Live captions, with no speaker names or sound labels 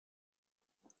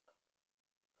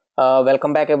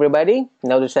Welcome back, everybody.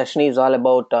 Now the session is all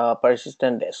about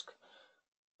persistent disk.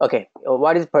 Okay,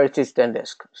 what is persistent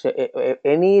disk? So,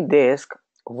 any disk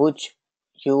which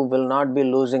you will not be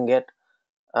losing it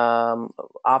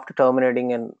after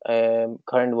terminating an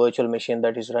current virtual machine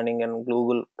that is running in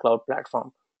Google Cloud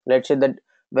Platform. Let's say that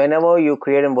whenever you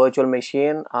create a virtual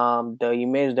machine, the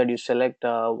image that you select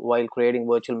while creating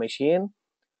virtual machine,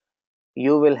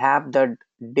 you will have that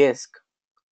disk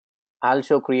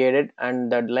also created,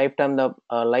 and the lifetime of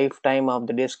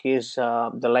the disk is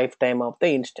the lifetime of the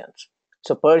instance.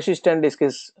 So persistent disk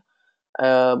is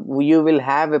you will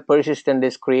have a persistent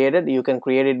disk created. You can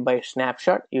create it by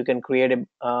snapshot. You can create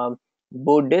a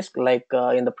boot disk like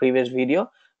in the previous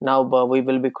video. Now we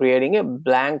will be creating a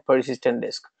blank persistent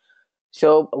disk.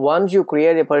 So once you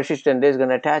create a persistent disk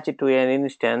and attach it to an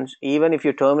instance, even if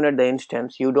you terminate the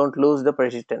instance, you don't lose the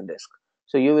persistent disk.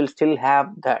 So you will still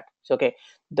have that. So, okay,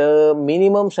 the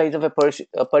minimum size of a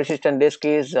persistent disk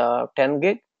is 10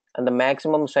 gig, and the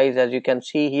maximum size, as you can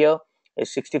see here,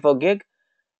 is 64 gig.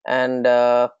 And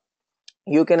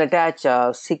you can attach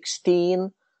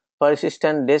 16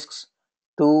 persistent disks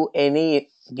to any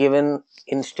given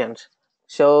instance.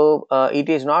 So it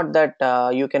is not that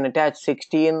you can attach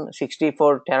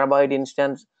 64 terabyte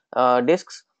instance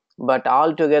disks, but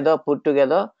all together put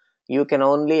together you can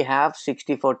only have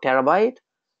 64 terabyte.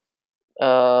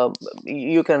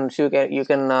 You can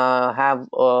have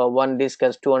one disk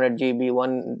as 200 GB,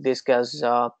 one disk as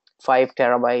 5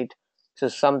 terabyte, so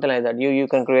something like that. You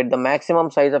can create the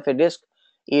maximum size of a disk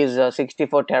is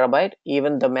 64 terabyte.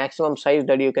 Even the maximum size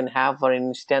that you can have for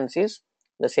instance is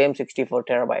the same 64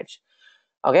 terabytes.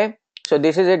 Okay, so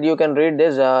this is it. You can read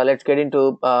this. Let's get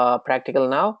into practical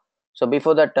now. So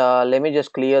before that, let me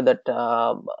just clear that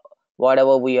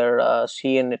whatever we are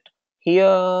seeing it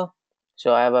here.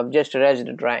 So I've just erased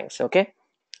the drawings. Okay,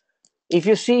 if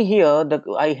you see here,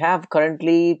 I have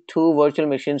currently two virtual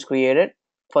machines created.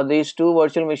 For these two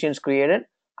virtual machines created,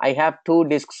 I have two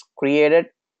disks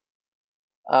created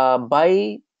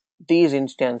by these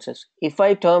instances. If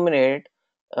I terminate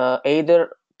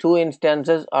either two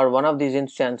instances or one of these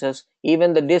instances,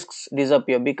 even the disks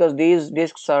disappear, because these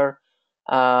disks are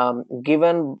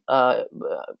given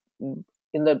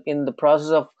in the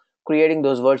process of creating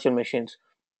those virtual machines.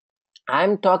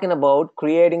 I'm talking about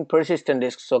creating persistent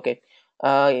disks. Okay,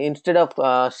 instead of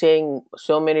saying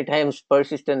so many times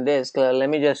persistent disk, let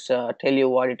me just tell you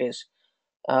what it is.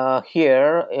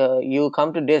 Here you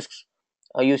come to disks.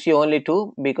 You see only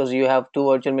two because you have two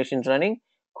virtual machines running.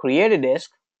 Create a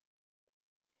disk,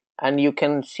 and you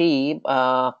can see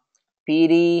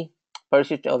PD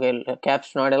persist. Okay,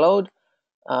 caps not allowed.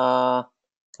 Uh,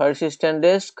 Persistent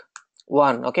disk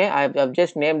 1. Okay, I've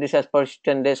just named this as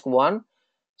persistent disk 1.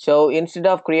 So instead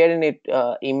of creating it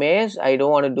image, I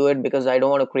don't want to do it because I don't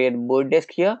want to create boot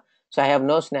disk here. So I have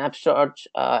no snapshots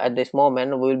at this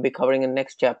moment. We will be covering in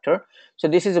next chapter. So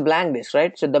this is a blank disk,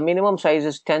 right? So the minimum size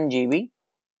is 10 GB.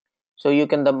 So you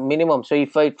can the minimum. So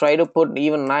if I try to put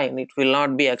even 9, it will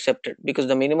not be accepted because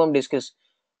the minimum disk is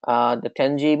the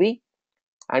 10 GB.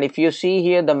 And if you see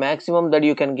here, the maximum that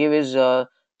you can give is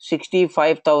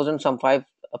 65,000 some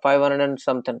 500 and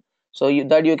something. So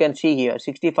that you can see here,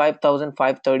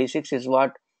 65,536 is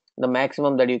what the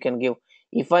maximum that you can give.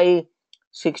 If I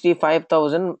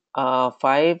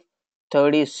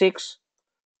 65,536,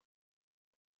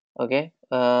 okay,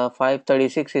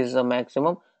 536 is the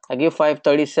maximum. I give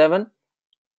 537.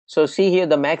 So see here,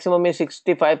 the maximum is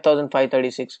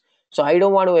 65,536. So I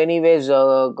don't want to anyways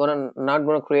not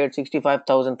gonna create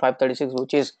 65,536,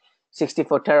 which is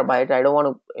 64 terabyte. I don't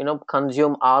want to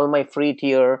consume all my free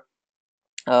tier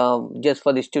just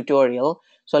for this tutorial.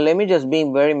 So let me just be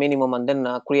very minimum and then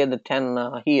create the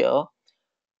 10 here.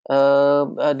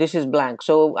 This is blank,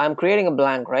 so I'm creating a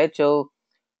blank, right? So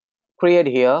create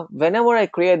here. Whenever I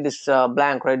create this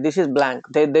blank, right, this is blank.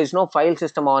 There's no file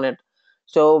system on it.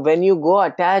 So when you go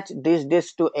attach this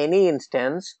disk to any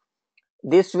instance,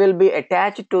 this will be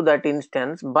attached to that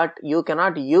instance, but you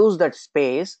cannot use that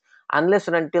space unless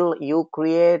and until you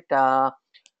create a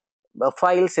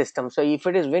file system. So if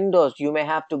it is Windows, you may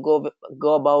have to go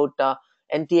about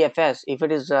NTFS. If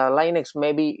it is Linux,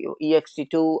 maybe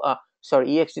ext2 sorry,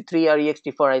 ext3 or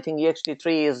ext4. I think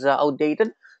ext3 is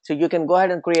outdated, so you can go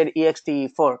ahead and create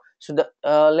ext4. So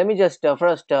let me just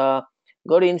first go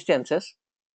to instances,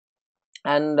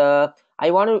 and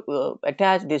I want to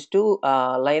attach this to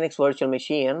Linux virtual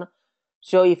machine.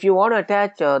 So if you want to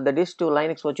attach the disk to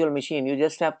Linux virtual machine, you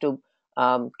just have to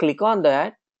click on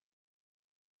that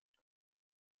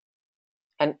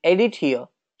and edit here.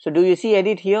 So do you see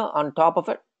edit here on top of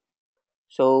it?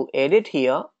 So edit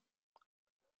here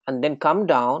and then come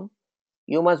down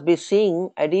you must be seeing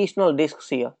additional disks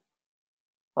here.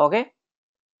 Okay,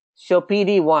 so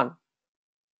PD1.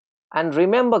 And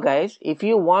remember guys, if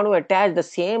you want to attach the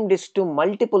same disk to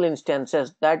multiple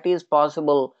instances, that is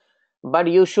possible, but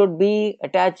you should be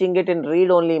attaching it in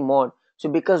read-only mode. So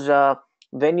because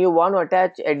when you want to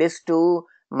attach a disk to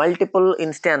multiple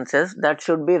instances, that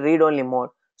should be read-only mode.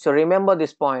 So remember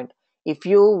this point. If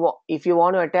you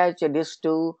want to attach a disk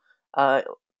to uh,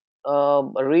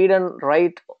 read and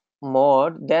write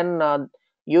mode, then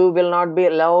you will not be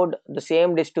allowed the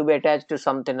same disk to be attached to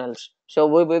something else. So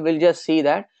we will just see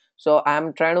that. So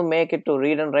I'm trying to make it to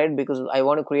read and write because I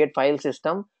want to create file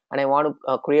system and I want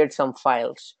to create some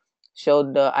files.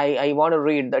 So I want to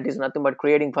read, that is nothing but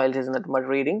creating files is nothing but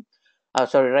reading,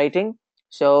 writing.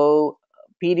 So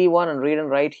PD1 and read and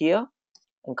write here,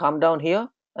 and come down here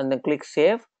and then click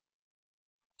save.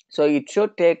 So it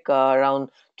should take around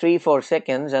 3-4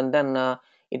 seconds, and then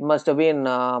it must have been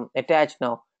attached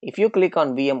now. If you click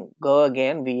on VM, go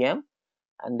again VM,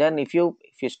 and then if you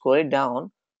scroll it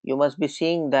down, you must be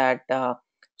seeing that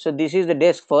so this is the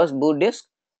disk, first boot disk,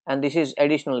 and this is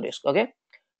additional disk. Okay,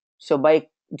 so by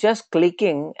just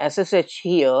clicking SSH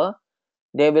here,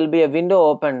 there will be a window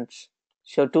opens,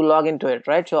 so to log into it,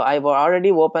 right? So I've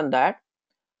already opened that.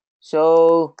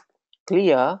 So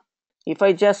clear. If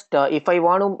I just if I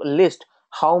want to list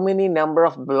how many number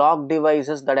of block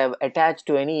devices that I've attached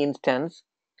to any instance,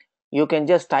 you can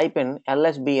just type in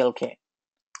lsblk.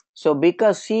 So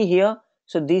because see here,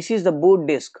 so this is the boot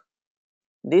disk,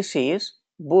 this is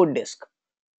boot disk,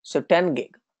 so 10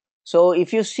 gig. So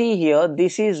if you see here,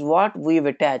 this is what we've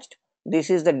attached,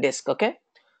 this is the disk. Okay,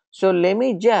 so let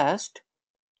me just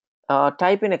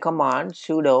type in a command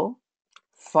sudo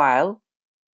file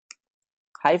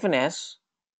 -s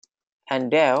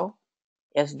and dev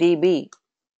sdb.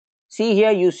 See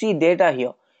here, you see data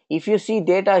here. If you see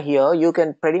data here, you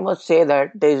can pretty much say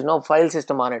that there is no file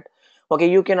system on it. Okay,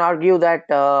 you can argue that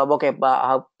okay,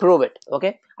 prove it.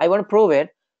 Okay, I want to prove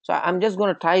it, so I'm just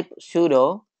going to type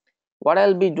sudo. What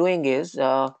I'll be doing is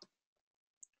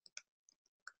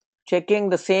checking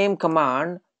the same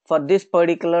command for this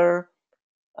particular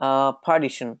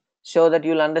partition, so that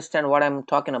you'll understand what I'm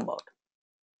talking about.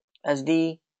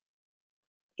 sda1.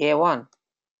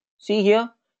 See here,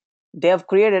 they have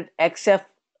created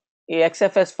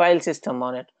XFS file system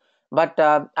on it, but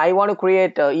I want to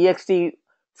create ext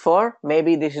for,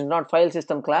 maybe this is not file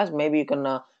system class, maybe you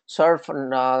can serve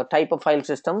type of file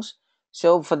systems.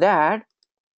 So for that,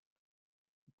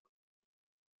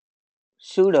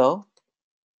 sudo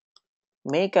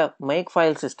make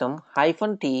file system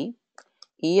 -t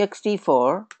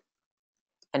ext4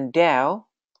 and dev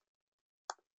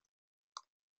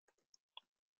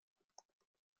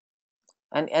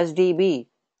and sdb.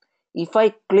 If I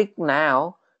click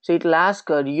now, so it will ask,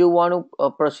 do you want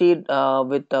to proceed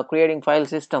with creating file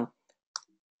system?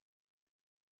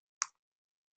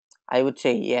 I would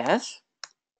say yes.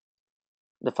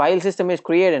 The file system is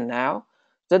created now.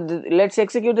 So let's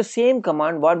execute the same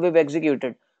command what we've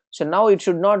executed. So now it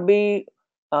should not be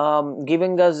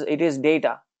giving us it is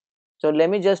data. So let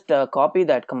me just copy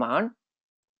that command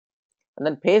and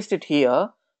then paste it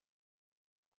here.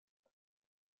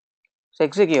 So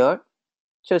execute.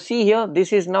 So see here,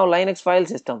 this is now Linux file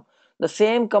system. The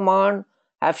same command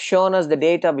have shown us the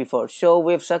data before. So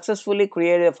we've successfully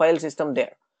created a file system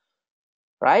there,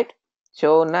 right?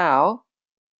 So now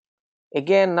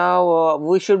again, now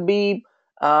we should be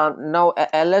now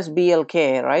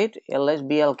lsblk, right?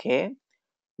 Lsblk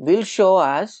will show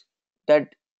us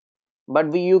that,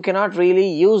 but you cannot really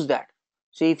use that.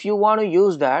 So if you want to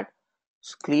use that,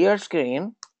 clear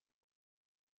screen,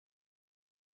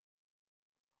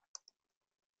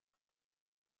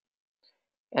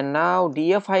 and now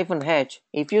df-h.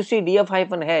 If you see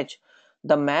df-h,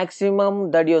 the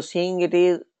maximum that you're seeing it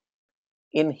is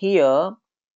in here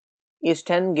is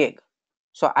 10 gig.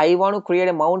 So I want to create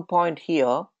a mount point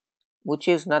here, which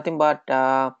is nothing but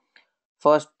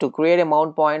first, to create a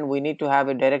mount point, we need to have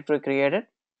a directory created.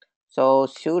 So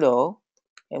sudo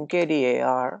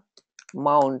mkdir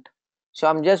mount. So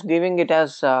I'm just giving it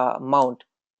as mount.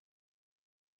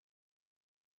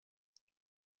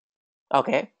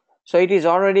 Okay, so it is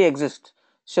already exist.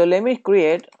 So let me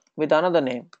create with another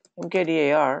name,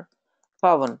 mkdir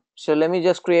Pavan. So let me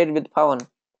just create with Pavan.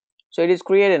 So it is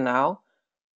created now,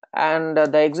 and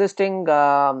the existing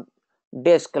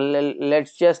disk,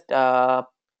 let's just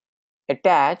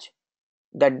attach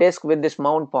the disk with this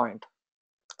mount point.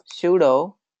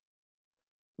 Sudo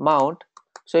mount.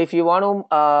 So if you want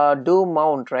to do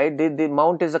mount, right, the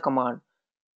mount is a command,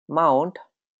 mount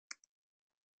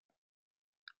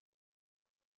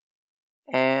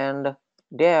and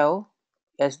dev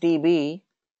SDB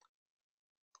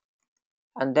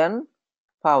and then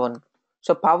Pavan.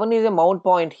 So Pavan is a mount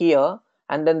point here,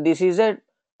 and then this is a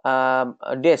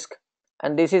disk,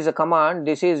 and this is a command.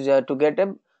 This is to get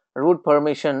a root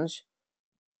permissions.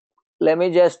 Let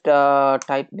me just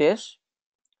type this.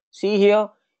 See here,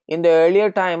 in the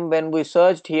earlier time when we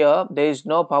searched here, there is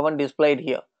no Pavan displayed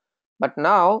here. But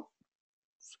now,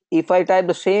 if I type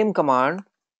the same command,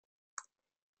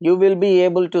 you will be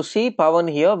able to see Pavan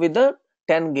here with the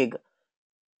 10 gig.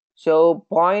 So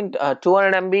 200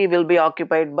 MB will be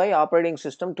occupied by operating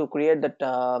system to create that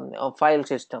file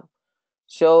system.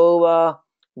 So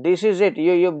this is it.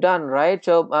 You've done, right?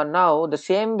 So now the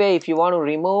same way, if you want to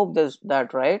remove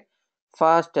that, right,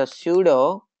 first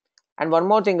sudo. And one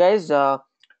more thing, guys,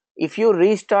 if you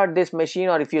restart this machine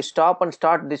or if you stop and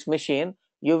start this machine,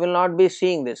 you will not be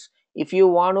seeing this. If you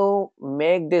want to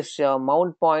make this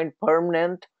mount point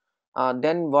permanent,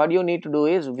 then what you need to do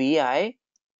is vi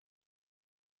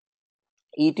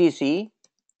etc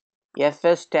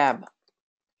fs tab.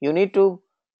 You need to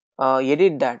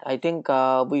edit that. I think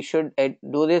we should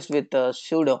do this with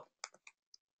sudo.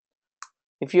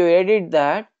 If you edit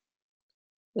that,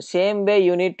 the same way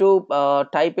you need to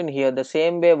type in here, the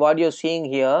same way what you're seeing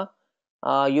here,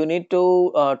 you need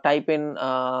to type in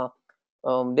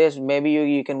this. Maybe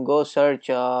you can go search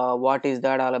what is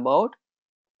that all about.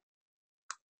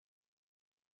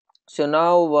 So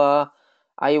now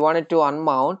I wanted to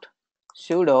unmount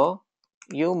sudo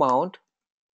umount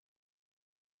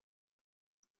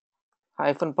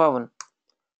 -pavan.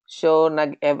 So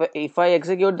if I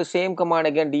execute the same command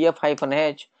again,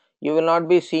 df-h, you will not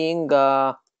be seeing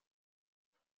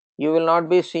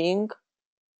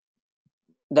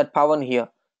that Pavan here,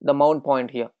 the mount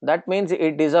point here. That means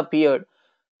it disappeared.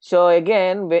 So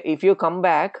again, if you come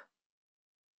back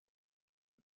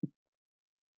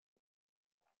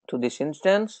to this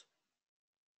instance,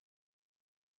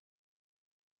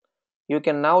 you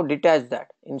can now detach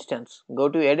that instance. Go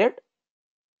to edit,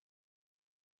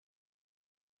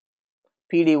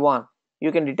 PD1,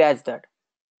 you can detach that.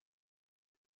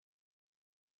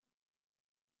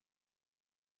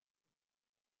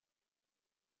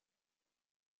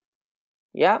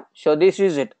 Yeah, so this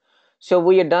is it. So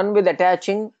we are done with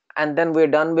attaching, and then we are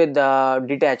done with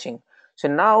detaching. So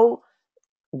now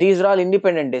these are all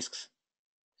independent disks.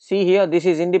 See here, this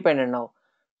is independent now.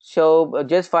 So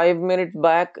just 5 minutes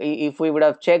back, if we would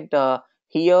have checked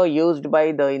here used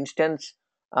by the instance,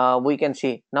 we can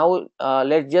see. Now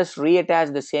let's just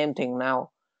reattach the same thing.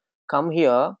 Now come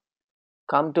here,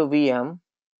 come to VM,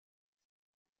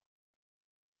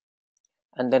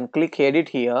 and then click edit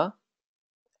here,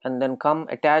 and then come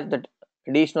attach the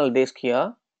additional disk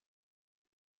here.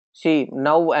 See,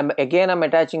 now I'm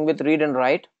attaching with read and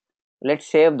write. Let's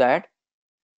save that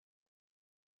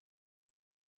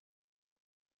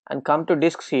and come to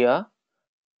disks here.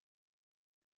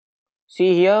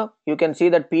 See here, you can see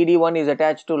that PD1 is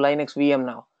attached to Linux VM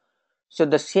now. So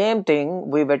the same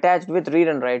thing we've attached with read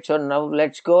and write. So now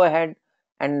let's go ahead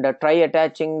and try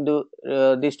attaching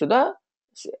this to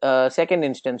the second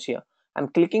instance here. I'm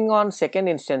clicking on second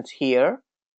instance here,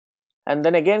 and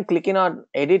then again clicking on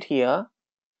edit here.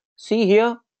 See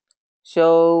here,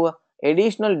 so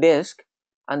additional disk,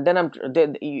 and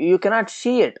then you cannot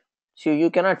see it. So you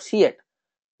cannot see it.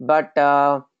 But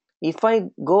if I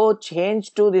go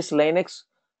change to this Linux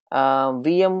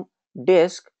VM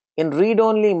disk in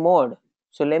read-only mode,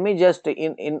 so let me just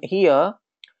in here,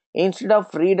 instead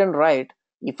of read and write,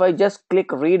 if I just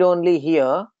click read only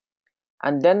here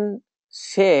and then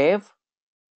save,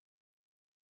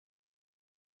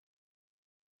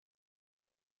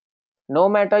 no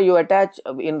matter you attach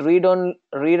in read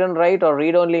and write or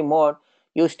read only mode,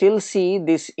 you still see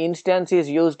this instance is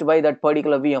used by that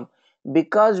particular VM,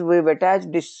 because we've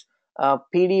attached this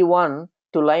PD1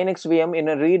 to Linux VM in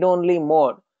a read only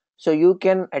mode. So you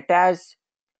can attach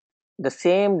the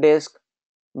same disk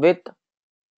with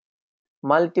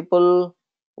multiple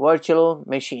virtual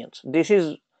machines. This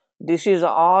is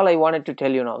all I wanted to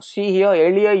tell you now. See here,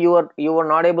 earlier you were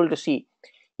not able to see.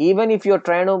 Even if you're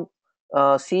trying to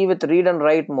see with read and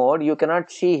write mode, you cannot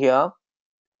see here.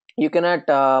 You cannot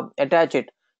attach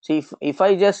it. See, if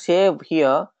I just save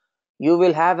here, you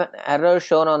will have an error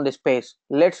shown on this page.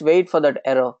 Let's wait for that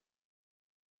error.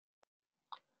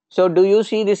 So do you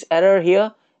see this error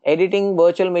here, editing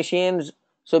virtual machines?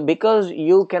 So because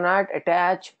you cannot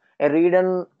attach a read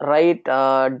and write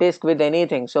disk with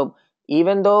anything, so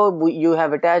even though you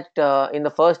have attached in the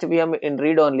first VM in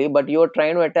read only, but you are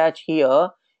trying to attach here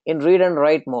in read and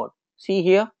write mode. See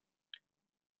here,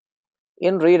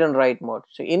 in read and write mode.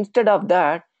 So instead of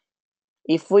that,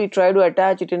 if we try to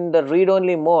attach it in the read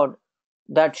only mode,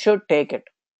 that should take it.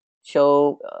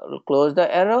 So close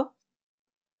the error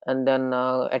and then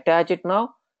attach it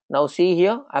now. Now see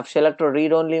here, I've selected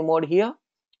read only mode here,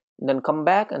 then come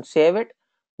back and save it.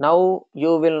 Now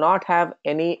you will not have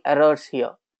any errors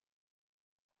here,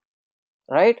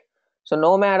 right? So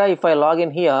no matter if I log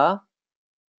in here,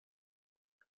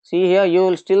 see here, you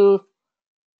will still,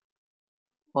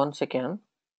 one second.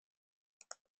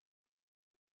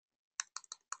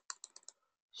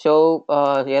 So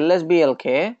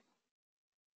LSBLK,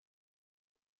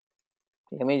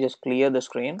 let me just clear the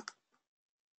screen,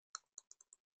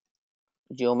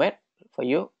 zoom it for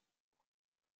you.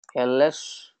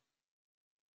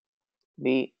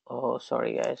 Oh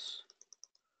sorry guys,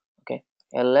 okay,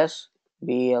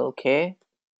 LSBLK.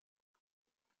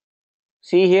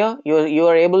 See here, you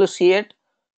are able to see it,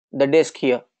 the disk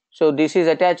here. So this is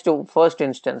attached to first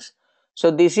instance. So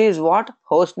this is what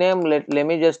host name. Let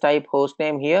me just type host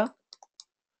name here.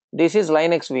 This is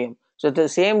Linux VM. So the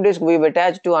same disk we've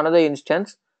attached to another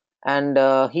instance, and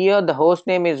here the host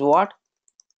name is what?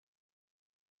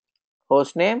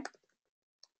 Host name.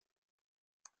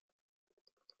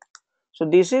 So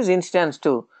this is instance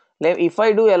 2. If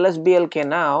I do lsblk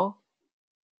now,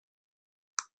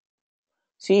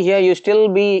 see here, you still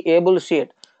be able to see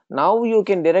it. Now you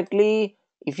can directly,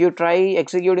 if you try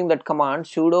executing that command,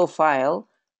 sudo file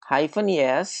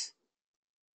 -s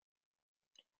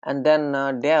and then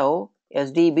dev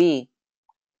sdb.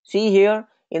 See here,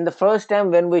 in the first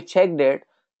time when we checked it,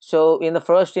 so in the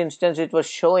first instance it was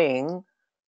showing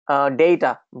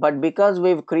data, but because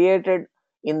we've created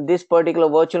in this particular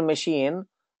virtual machine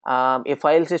a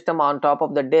file system on top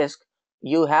of the disk,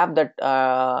 you have that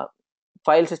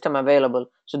file system available.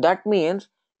 So that means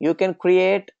you can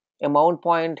create a mount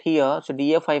point here, so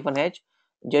df-h,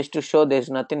 just to show there's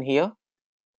nothing here,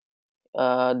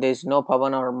 there's no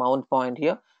Pavan or mount point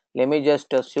here. Let me just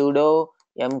sudo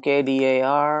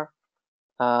mkdir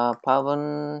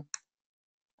Pavan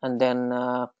and then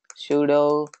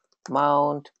sudo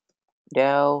mount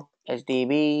dev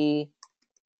sdb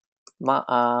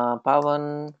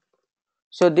Pavan.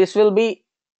 So this will be,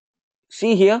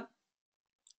 see here,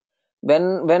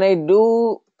 when I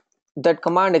do that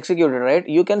command executed, right,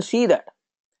 you can see that,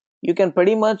 you can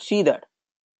pretty much see that.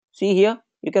 See here,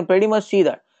 you can pretty much see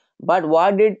that. But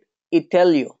what did it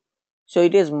tell you? So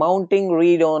it is mounting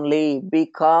read only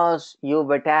because you've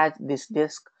attached this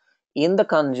disk in the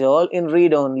console in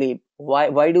read only.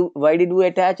 Why did we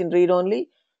attach in read only?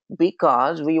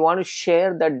 Because we want to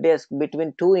share the disk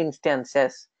between two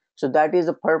instances. So that is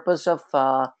the purpose of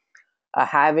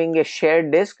having a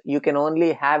shared disk. You can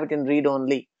only have it in read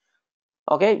only.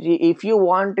 Okay, if you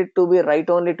want it to be write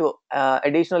only to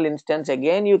additional instance,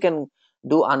 again you can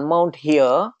do unmount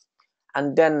here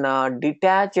and then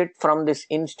detach it from this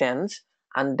instance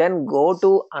and then go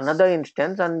to another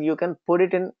instance and you can put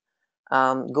it in,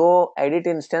 go edit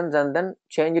instance and then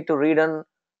change it to read and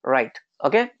write.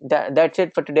 Okay, that's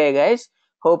it for today guys.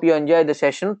 Hope you enjoyed the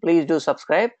session. Please do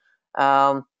subscribe.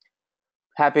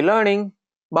 Happy learning.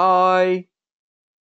 Bye.